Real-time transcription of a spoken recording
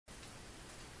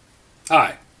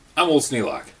Hi, I'm old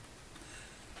Sneelock.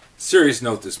 Serious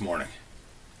note this morning.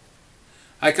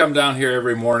 I come down here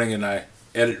every morning and I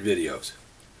edit videos.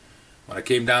 When I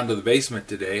came down to the basement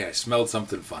today, I smelled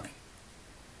something funny.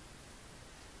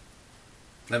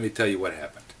 Let me tell you what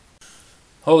happened.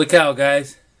 Holy cow,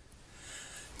 guys.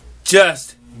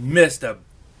 Just missed a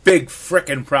big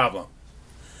frickin' problem.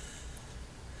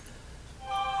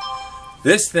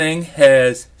 This thing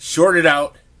has shorted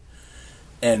out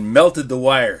and melted the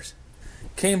wires.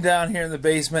 Came down here in the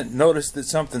basement, noticed that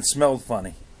something smelled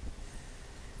funny.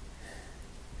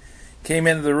 Came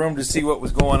into the room to see what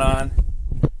was going on.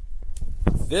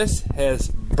 This has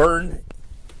burned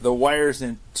the wires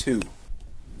in two.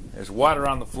 There's water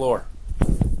on the floor.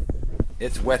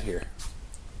 It's wet here.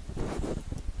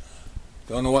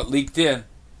 Don't know what leaked in,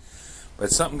 but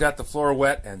something got the floor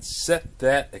wet and set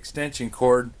that extension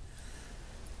cord.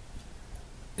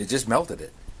 It just melted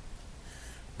it.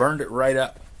 Burned it right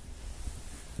up.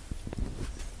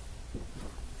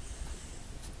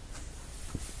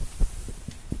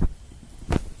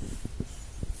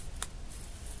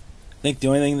 I think the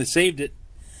only thing that saved it,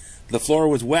 the floor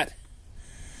was wet.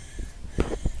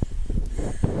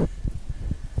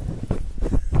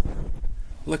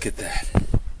 Look at that.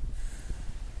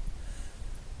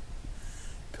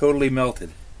 Totally melted.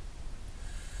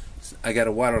 I got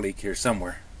a water leak here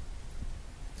somewhere.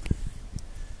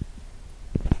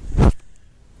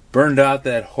 Burned out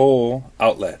that whole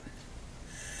outlet.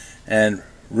 And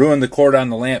ruined the cord on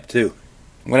the lamp too.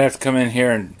 I'm going to have to come in here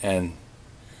and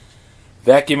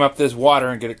vacuum up this water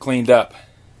and get it cleaned up.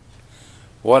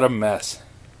 What a mess.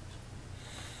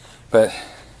 But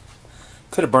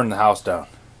could have burned the house down.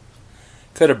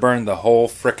 Could have burned the whole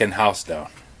frickin' house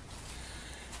down.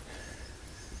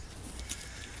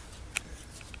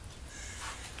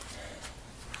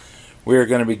 We are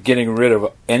going to be getting rid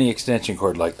of any extension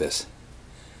cord like this.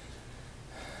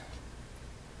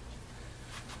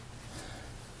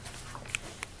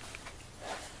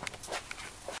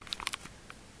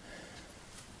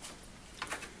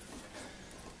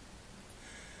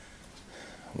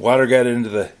 Water got into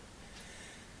the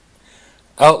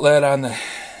outlet on the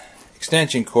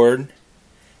extension cord,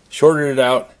 shorted it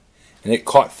out, and it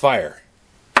caught fire.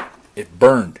 It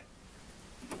burned.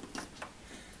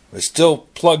 It was still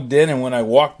plugged in, and when I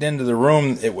walked into the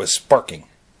room, it was sparking.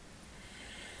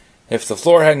 If the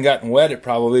floor hadn't gotten wet, it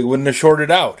probably wouldn't have shorted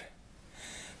out.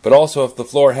 But also, if the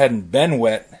floor hadn't been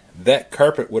wet, that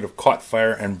carpet would have caught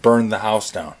fire and burned the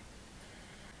house down.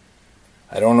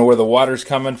 I don't know where the water's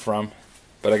coming from,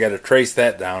 but I got to trace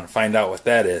that down and find out what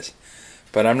that is.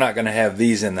 But I'm not going to have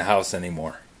these in the house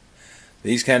anymore.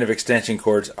 These kind of extension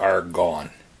cords are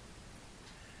gone.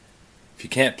 If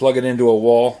you can't plug it into a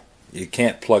wall, you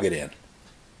can't plug it in.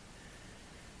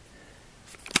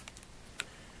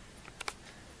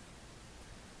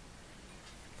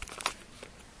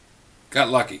 Got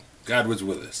lucky. God was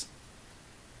with us.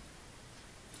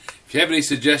 If you have any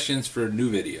suggestions for a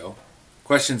new video,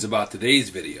 questions about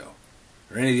today's video,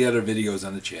 or any of the other videos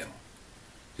on the channel,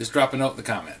 just drop a note in the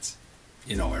comments.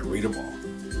 You know I read them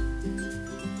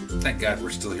all. Thank God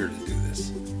we're still here to do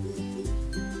this.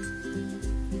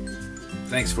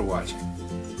 Thanks for watching.